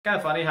Kind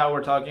of funny how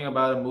we're talking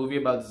about a movie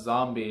about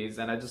zombies,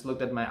 and I just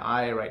looked at my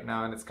eye right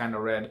now and it's kind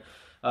of red.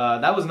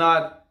 That was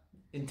not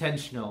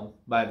intentional,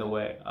 by the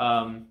way.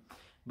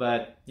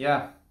 But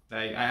yeah,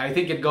 I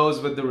think it goes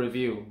with the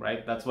review,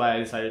 right? That's why I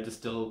decided to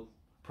still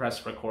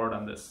press record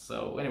on this.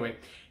 So anyway,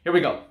 here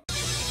we go.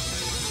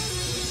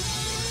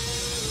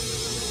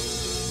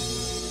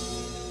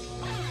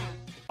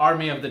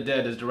 Army of the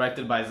Dead is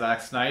directed by Zack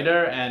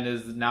Snyder and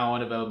is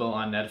now available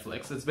on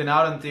Netflix. It's been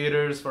out in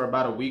theaters for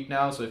about a week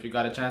now, so if you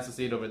got a chance to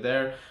see it over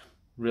there,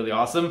 really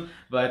awesome.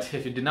 But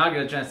if you did not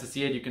get a chance to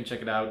see it, you can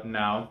check it out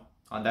now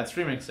on that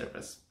streaming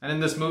service. And in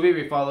this movie,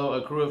 we follow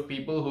a crew of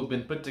people who've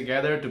been put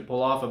together to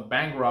pull off a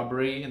bank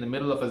robbery in the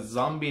middle of a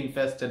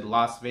zombie-infested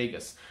Las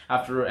Vegas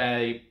after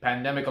a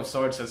pandemic of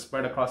sorts has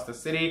spread across the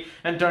city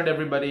and turned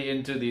everybody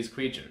into these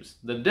creatures.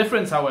 The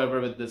difference,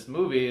 however, with this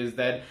movie is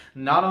that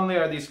not only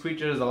are these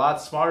creatures a lot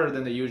smarter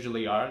than they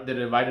usually are, they're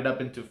divided up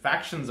into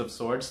factions of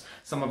sorts.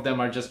 Some of them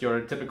are just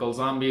your typical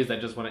zombies that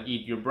just want to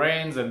eat your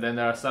brains, and then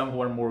there are some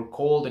who are more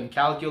cold and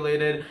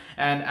calculated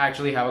and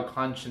actually have a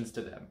conscience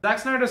to them. Zack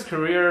Snyder's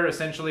career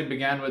essentially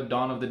began with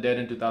Dawn of the Dead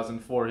in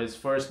 2004, his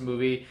first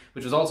movie,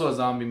 which was also a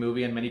zombie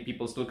movie and many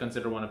people still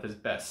consider one of his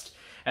best.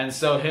 And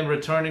so him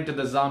returning to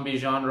the zombie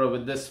genre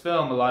with this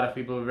film, a lot of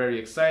people were very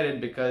excited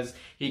because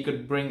he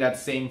could bring that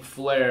same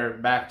flair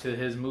back to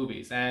his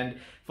movies. And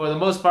for the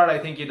most part, I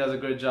think he does a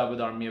good job with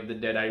Army of the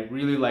Dead. I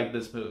really like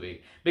this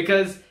movie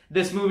because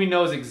this movie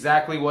knows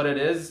exactly what it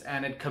is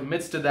and it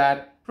commits to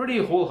that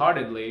pretty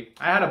wholeheartedly.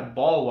 I had a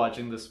ball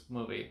watching this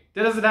movie.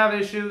 Does it have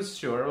issues?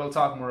 Sure, we'll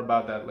talk more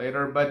about that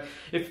later. But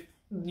if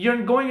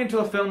you're going into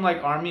a film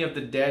like Army of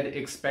the Dead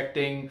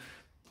expecting,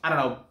 I don't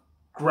know,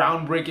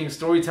 groundbreaking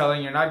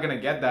storytelling, you're not going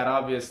to get that,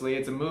 obviously.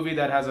 It's a movie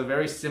that has a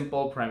very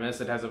simple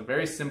premise. It has a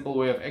very simple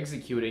way of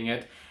executing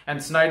it.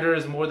 And Snyder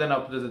is more than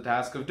up to the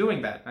task of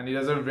doing that. And he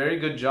does a very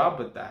good job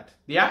with that.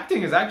 The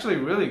acting is actually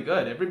really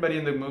good. Everybody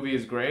in the movie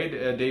is great.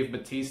 Dave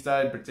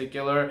Bautista in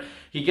particular.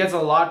 He gets a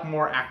lot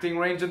more acting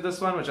range in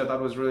this one, which I thought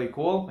was really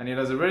cool. And he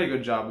does a really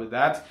good job with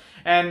that.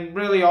 And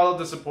really all of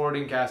the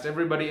supporting cast,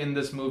 everybody in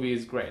this movie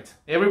is great.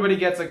 Everybody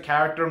gets a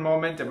character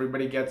moment.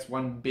 Everybody gets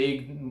one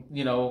big,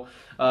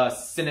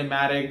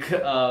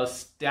 cinematic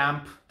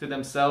stamp to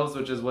themselves,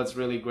 which is what's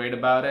really great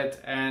about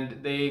it.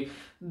 And they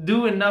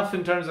do enough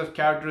in terms of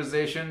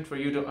characterization for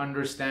you to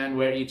understand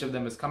where each of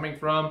them is coming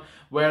from,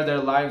 where their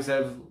lives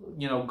have,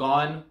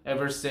 gone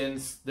ever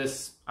since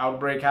this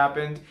outbreak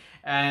happened.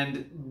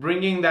 And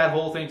bringing that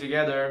whole thing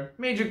together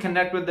made you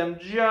connect with them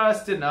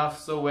just enough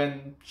so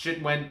when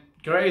shit went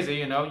crazy,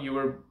 you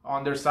were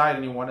on their side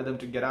and you wanted them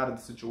to get out of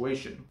the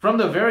situation. From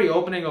the very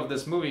opening of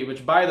this movie,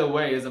 which by the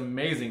way is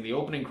amazing, the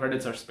opening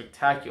credits are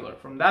spectacular.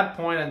 From that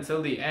point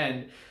until the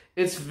end,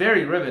 it's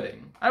very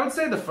riveting. I would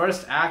say the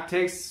first act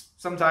takes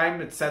some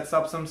time. It sets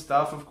up some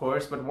stuff, of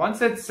course, but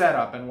once it's set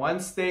up and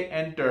once they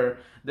enter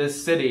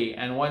this city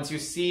and once you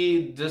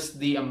see just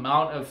the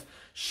amount of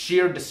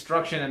sheer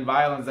destruction and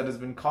violence that has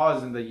been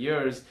caused in the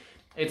years,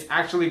 it's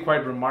actually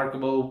quite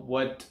remarkable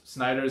what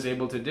Snyder is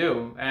able to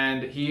do.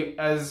 And he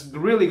has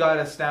really got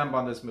a stamp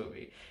on this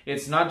movie.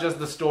 It's not just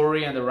the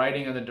story and the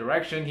writing and the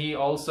direction, he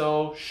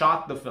also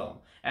shot the film.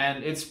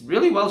 And it's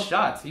really well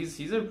shot. He's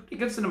a pretty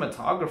good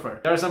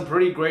cinematographer. There are some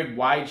pretty great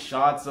wide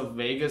shots of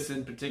Vegas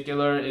in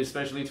particular,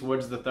 especially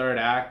towards the third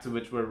act,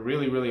 which were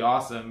really, really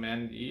awesome.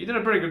 And he did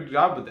a pretty good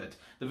job with it.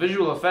 The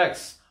visual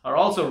effects are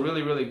also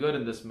really, really good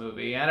in this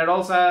movie. And it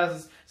also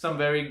has some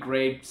very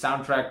great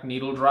soundtrack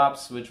needle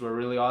drops, which were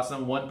really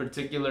awesome. One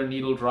particular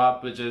needle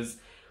drop, which is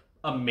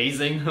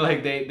amazing.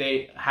 Like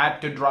they had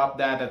to drop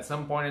that at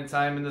some point in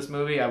time in this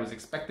movie. I was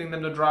expecting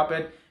them to drop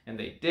it, and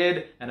they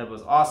did, and it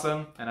was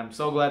awesome. And I'm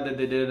so glad that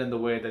they did it in the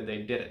way that they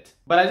did it.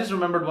 But I just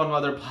remembered one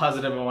other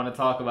positive I want to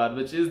talk about,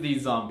 which is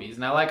these zombies.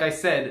 Now, like I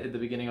said at the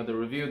beginning of the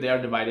review, they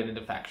are divided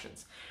into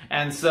factions.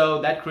 And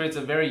so that creates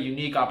a very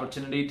unique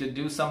opportunity to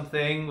do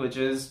something which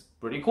is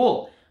pretty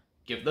cool.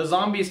 Give the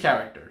zombies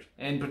characters.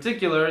 In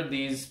particular,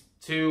 these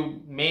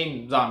two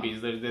main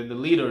zombies, the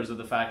leaders of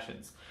the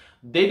factions.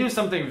 They do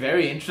something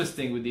very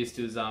interesting with these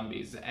two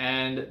zombies.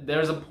 And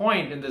there's a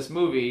point in this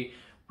movie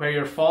where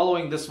you're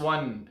following this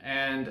one,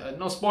 and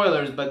no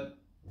spoilers, but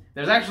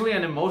there's actually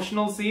an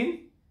emotional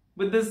scene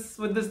with this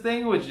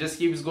thing, which just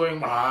keeps going.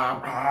 So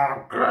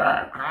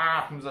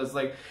it's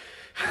like...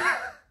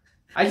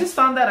 I just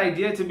found that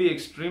idea to be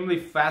extremely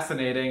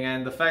fascinating,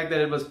 and the fact that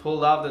it was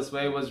pulled off this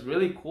way was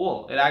really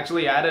cool. It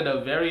actually added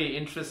a very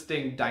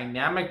interesting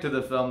dynamic to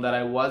the film that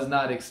I was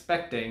not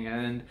expecting,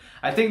 and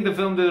I think the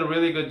film did a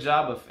really good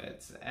job of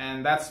it.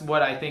 And that's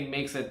what I think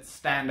makes it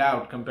stand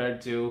out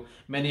compared to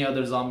many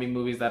other zombie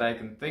movies that I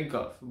can think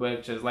of,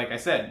 which is, like I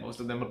said,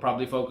 most of them would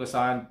probably focus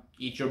on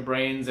eat your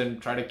brains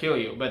and try to kill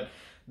you. But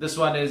this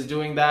one is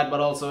doing that, but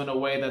also in a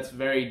way that's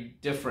very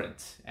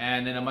different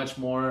and in a much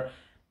more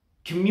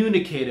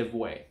communicative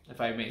way,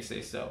 if I may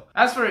say so.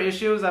 As for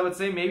issues, I would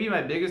say maybe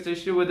my biggest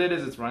issue with it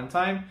is its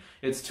runtime.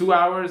 It's 2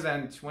 hours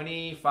and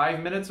 25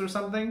 minutes or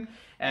something,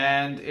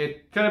 and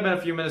it could have been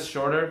a few minutes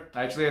shorter.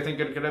 Actually, I think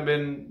it could have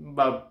been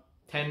about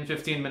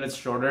 10-15 minutes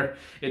shorter.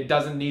 It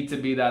doesn't need to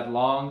be that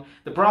long.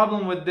 The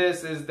problem with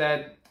this is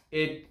that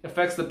it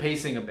affects the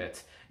pacing a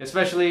bit,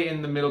 especially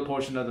in the middle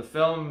portion of the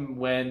film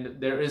when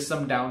there is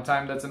some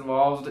downtime that's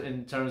involved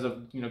in terms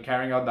of,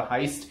 carrying out the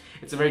heist.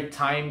 It's a very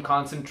time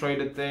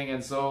concentrated thing,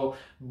 and so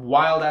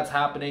while that's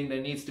happening,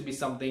 there needs to be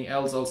something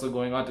else also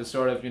going on to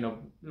sort of,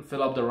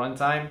 fill up the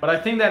runtime. But I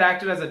think that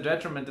acted as a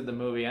detriment to the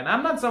movie, and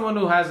I'm not someone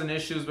who has an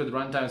issues with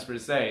runtimes per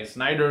se.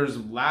 Snyder's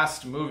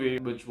last movie,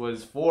 which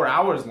was 4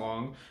 hours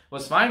long,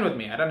 was fine with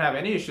me. I don't have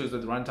any issues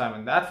with runtime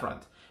on that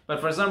front. But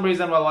for some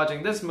reason, while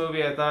watching this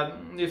movie, I thought,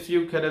 if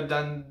you could have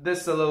done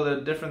this a little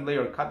bit differently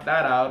or cut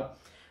that out,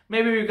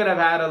 maybe we could have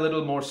had a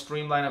little more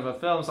streamline of a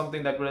film,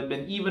 something that would have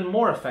been even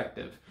more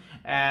effective.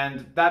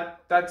 And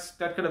that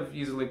could have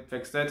easily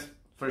fixed it,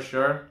 for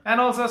sure. And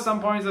also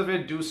some points of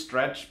it do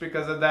stretch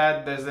because of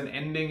that. There's an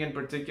ending in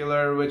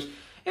particular, which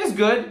is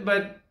good,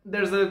 but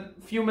there's a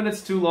few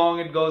minutes too long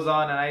it goes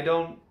on, and I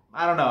don't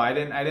know, I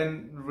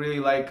didn't really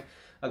like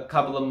a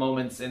couple of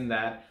moments in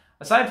that.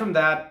 Aside from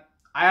that,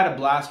 I had a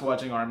blast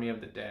watching Army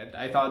of the Dead.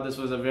 I thought this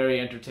was a very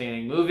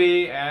entertaining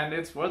movie, and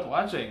it's worth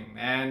watching.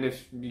 And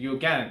if you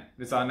can,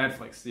 it's on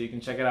Netflix, so you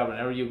can check it out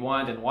whenever you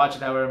want and watch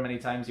it however many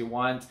times you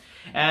want.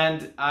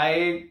 And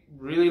I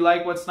really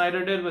like what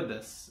Snyder did with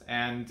this.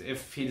 And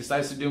if he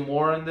decides to do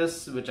more in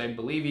this, which I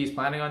believe he's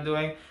planning on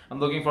doing, I'm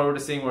looking forward to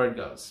seeing where it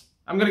goes.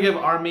 I'm going to give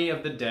Army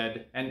of the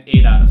Dead an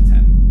 8 out of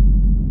 10.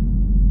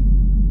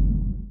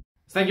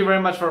 Thank you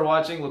very much for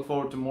watching. Look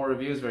forward to more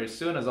reviews very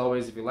soon. As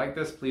always, if you like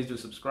this, please do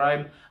subscribe,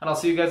 and I'll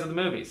see you guys at the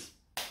movies.